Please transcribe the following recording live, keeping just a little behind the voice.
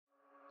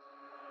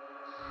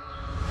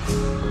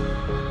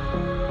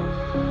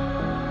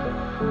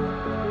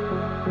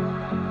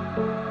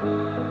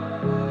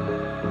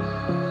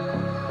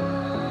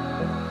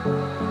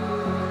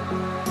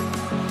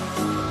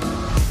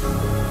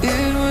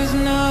It was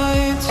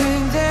night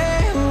and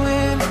day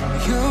when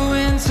you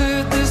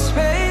entered the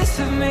space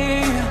of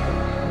me.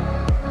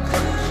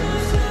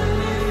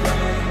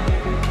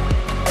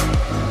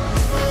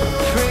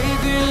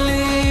 Fragrant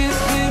leaves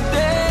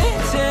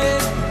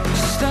sedated,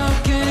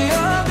 stuck in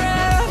your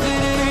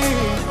gravity.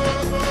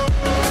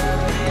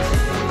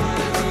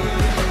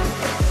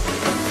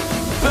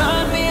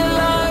 Burn me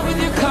alive with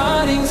your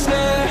cutting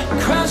stare,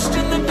 crushed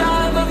in the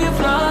dive of your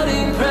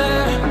flooding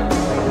prayer.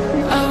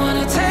 I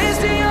wanna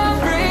taste of your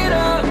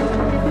freedom.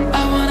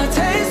 I wanna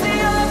taste of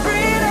your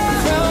freedom.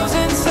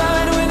 Frozen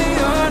inside when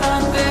you're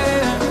not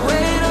there.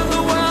 Weight of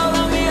the world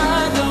on me, I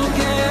don't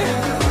care.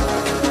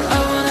 I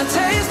wanna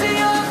taste of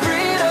your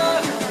freedom.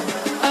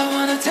 I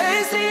wanna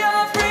taste of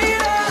your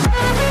freedom.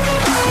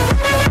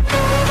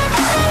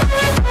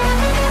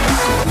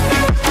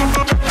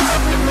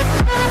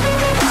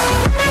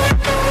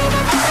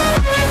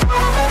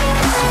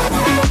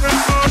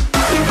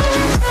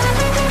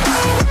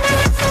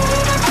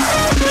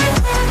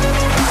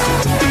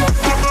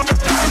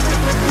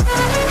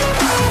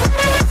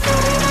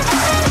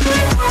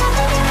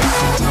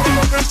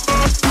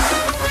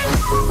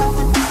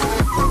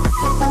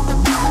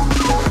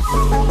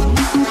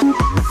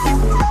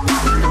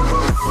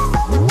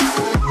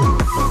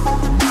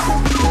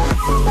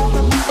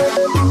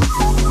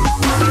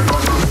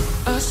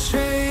 A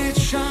straight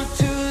shot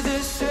to the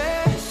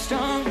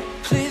system.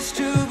 Pleased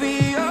to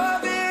be your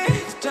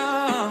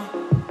victim.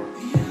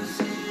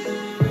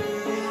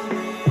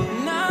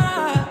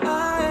 Now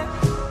I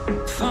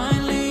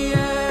finally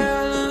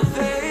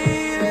elevated.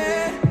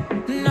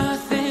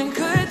 Nothing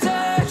could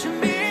touch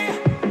me.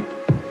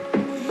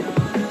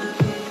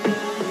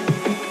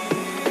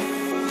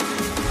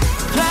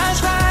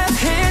 Flashlight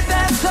hit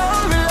that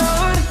soul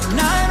reload.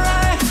 Night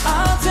ride,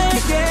 I'll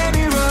take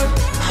any road.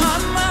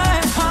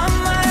 On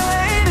my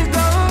way to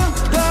go,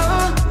 go,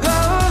 go,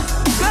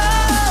 go.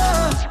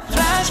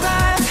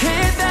 Flashlight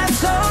hit that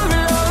soul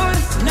reload.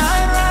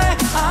 Night ride,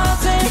 I'll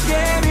take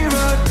any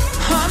road.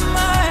 On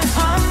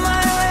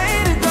my way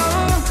to go,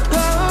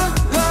 go,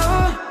 go,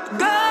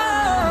 go.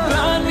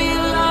 Burn me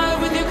alive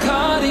with your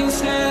cutting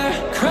stare,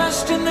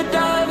 crushed in the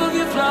dive of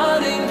your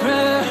flooding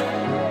prayer.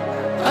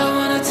 I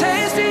wanna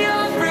taste of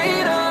your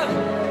freedom.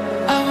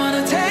 I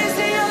wanna taste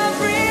of your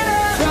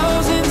freedom.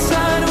 Frozen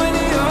inside when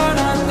you're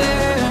not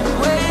there.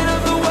 Weight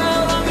of the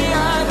world on me,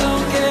 I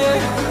don't care.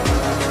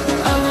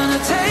 I wanna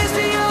taste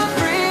of your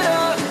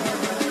freedom.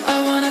 I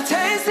wanna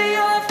taste of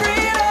your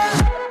freedom.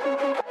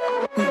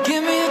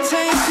 Give me a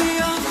taste of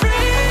your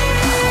freedom.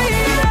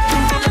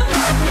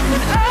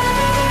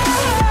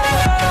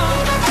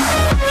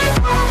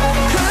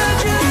 Could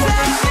you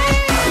set me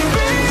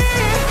free?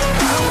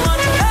 I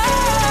wanna know.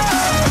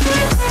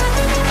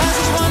 I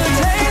just wanna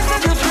taste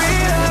of your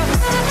freedom.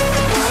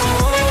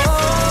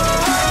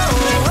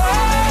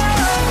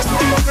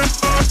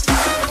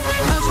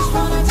 I just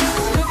wanna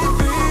taste of your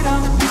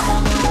freedom.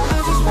 I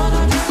just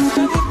wanna taste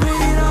of your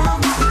freedom.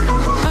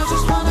 I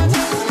just wanna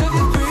taste of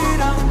your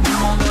freedom.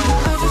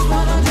 I just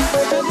wanna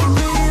taste of your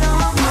freedom.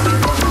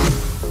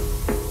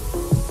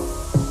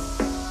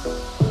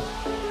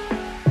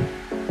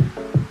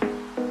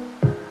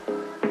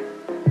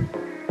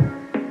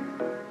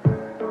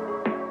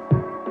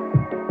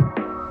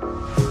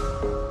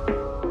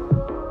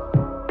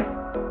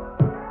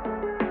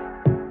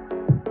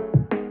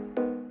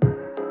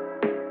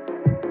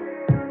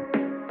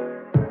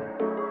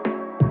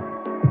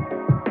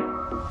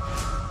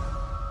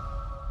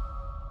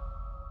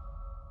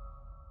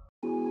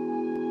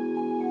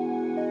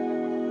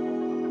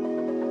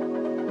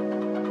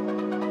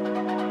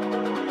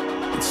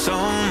 It's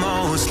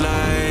almost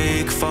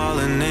like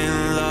falling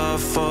in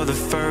love for the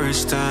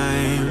first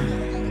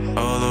time,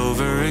 all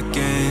over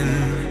again.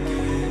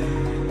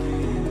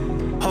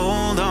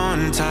 Hold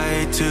on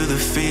tight to the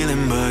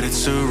feeling, but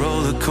it's a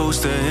roller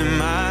coaster in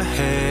my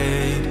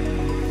head.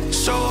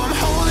 So I'm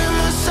holding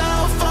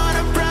myself on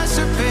a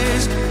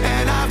precipice,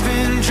 and I've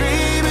been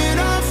dreaming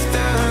off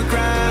the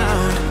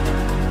ground.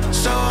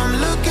 So I'm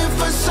looking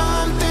for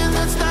something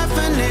that's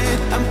definite.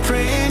 I'm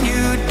praying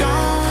you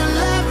don't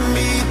let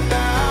me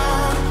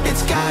down.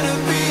 It's gotta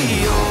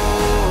be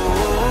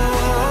all.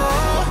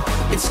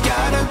 It's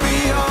gotta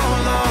be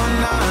all or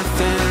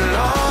nothing.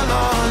 All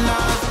or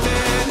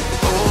nothing.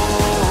 Oh,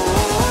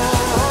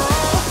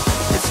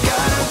 it's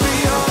gotta be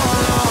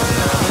all or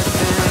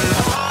nothing.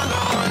 All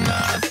or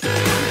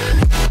nothing.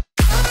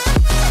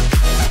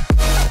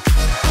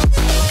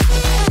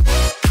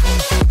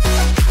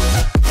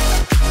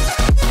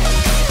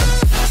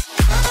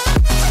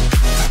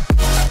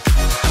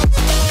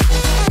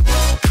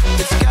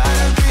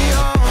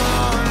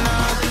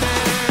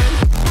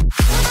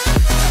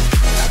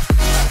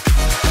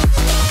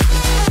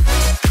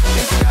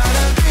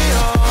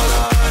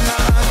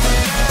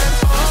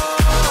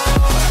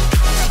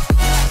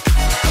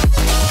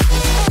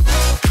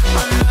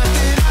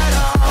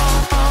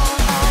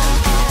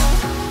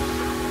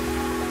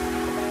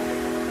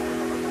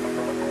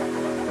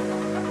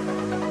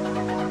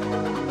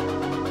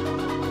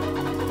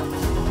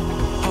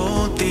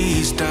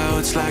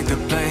 just like the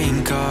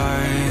playing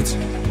cards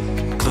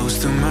close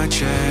to my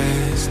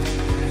chest.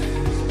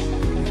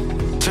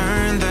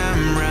 Turn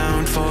them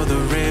round for the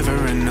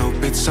river and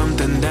hope it's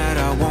something that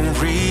I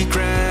won't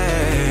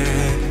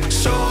regret.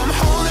 So I'm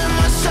holding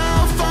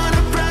myself on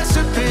a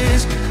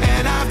precipice,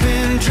 and I've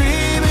been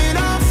dreaming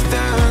off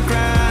the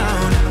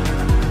ground.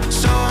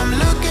 So I'm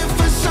looking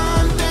for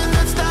something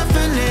that's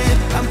definite.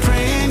 I'm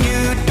praying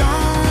you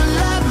don't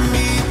let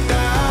me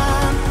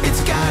down.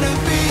 It's gotta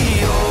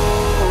be all,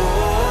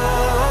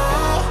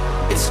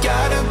 it's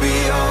gotta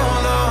be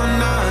all or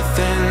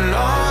nothing,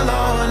 all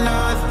or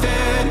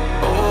nothing.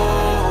 Oh,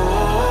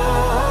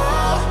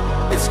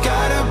 it's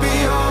gotta be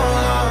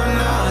all or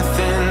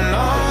nothing,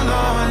 all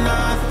or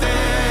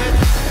nothing.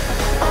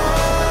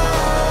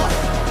 Oh,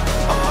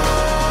 oh,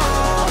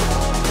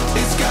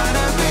 it's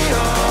gotta be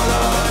all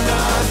or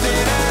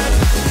nothing.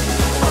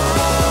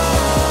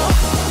 Oh,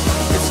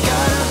 it's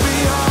gotta be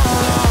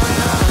all or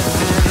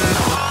nothing,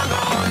 all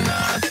or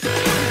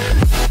nothing.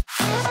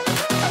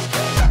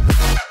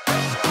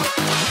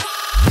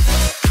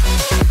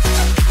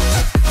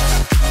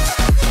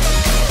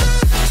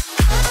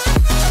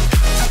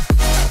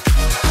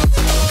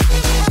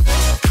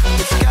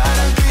 It's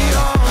gotta be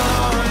all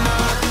or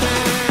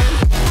nothing.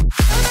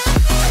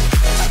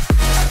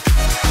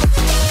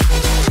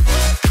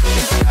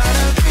 It's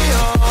gotta be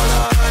all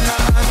or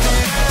nothing.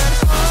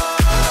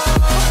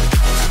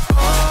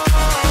 Oh,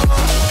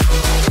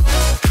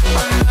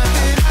 or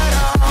nothing at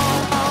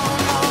all.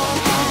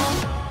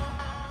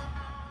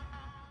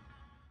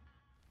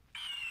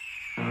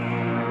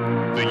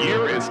 The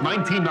year is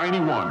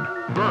 1991.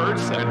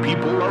 Birds and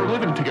people are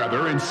living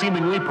together in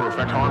seemingly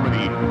perfect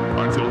harmony,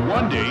 until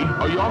one day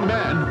a young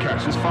man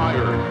catches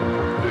fire.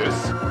 This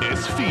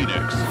is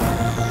Phoenix.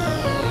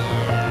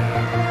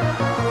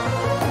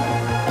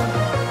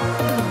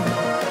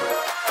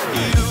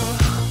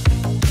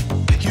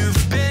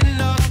 You've been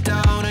knocked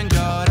down and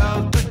got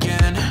up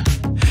again.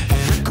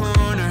 In a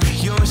corner,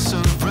 you're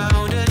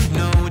surrounded,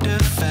 no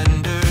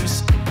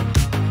defenders.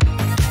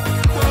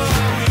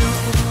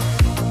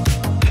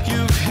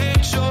 You've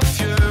hid your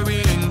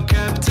fury and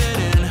kept it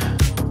in,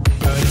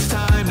 but it's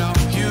time now.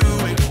 You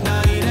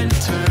ignite and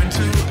turn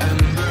to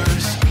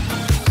embers.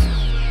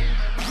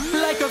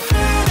 Like a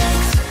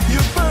phoenix, you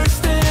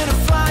burst in a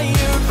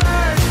fire,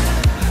 burn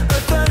a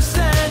thirst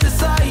and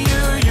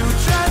desire. You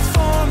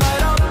transform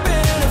right up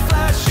in a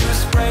flash. You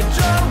spread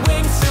your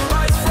wings to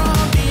rise from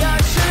the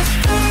ashes.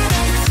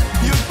 Phoenix,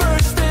 you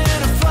burst in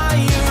a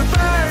fire,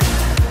 burn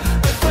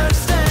a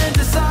thirst and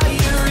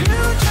desire.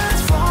 You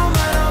transform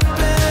right up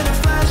in a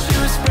flash.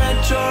 You spread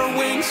your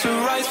wings to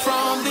rise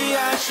from the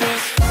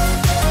ashes.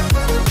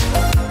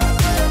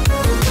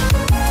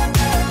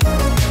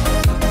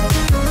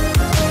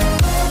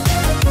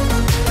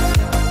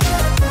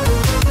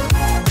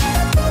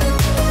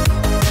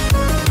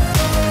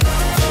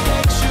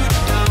 Let you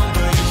down,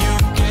 but you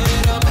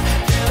get up.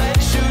 They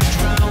let you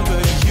drown,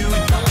 but you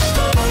don't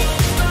stop.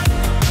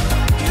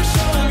 You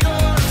show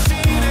you're a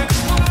phoenix.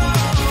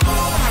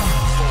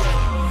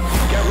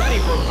 Get ready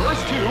for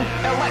verse 2,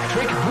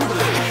 Electric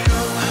Boogaloo.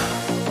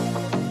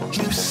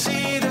 You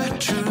see the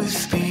truth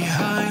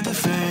behind the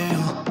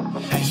veil,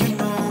 and you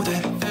know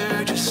that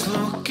they're just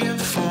looking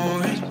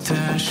for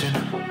attention.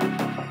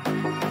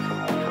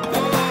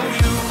 Oh,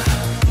 you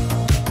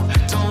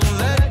don't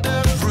let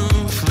their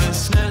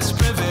ruthlessness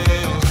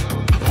prevail.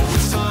 Oh,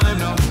 it's time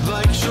now,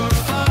 light your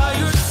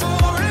fires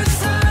for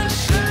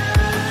ascension.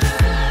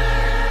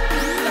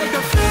 Like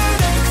a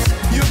phoenix,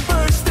 you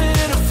burst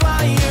in a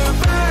fire,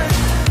 burn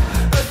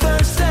a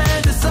thirst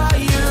and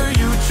desire.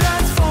 You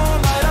transform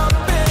right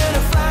up in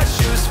a flash.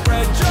 You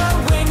spread your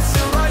wings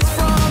to rise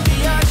from the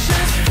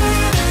ashes.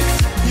 Phoenix,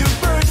 you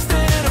burst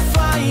in a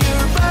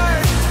fire,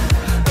 burn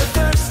a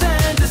thirst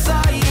and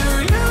desire.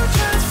 You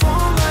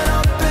transform right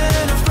up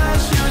in a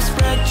flash. You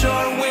spread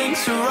your wings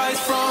to rise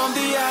from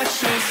the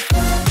ashes.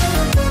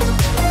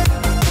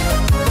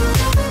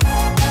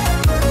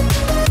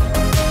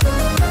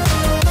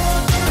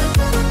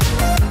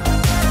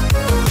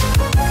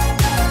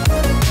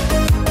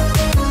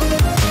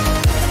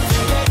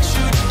 Let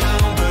you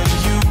down, but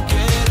you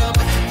get up.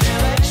 They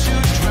let you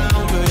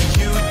drown, but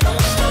you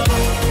don't stop.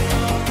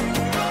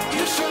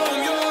 You show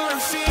you're a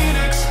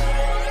phoenix.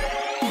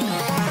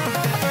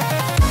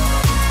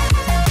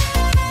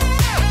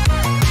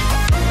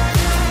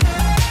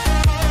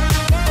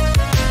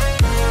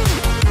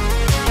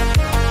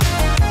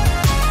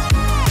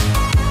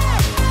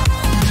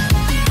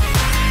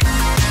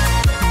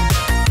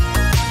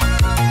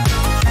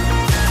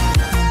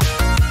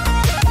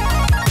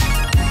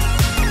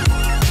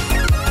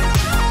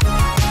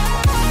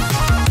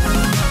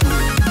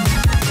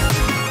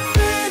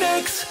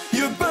 Phoenix,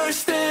 you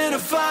burst in a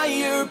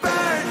fire,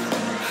 burn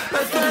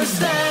a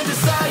thirst and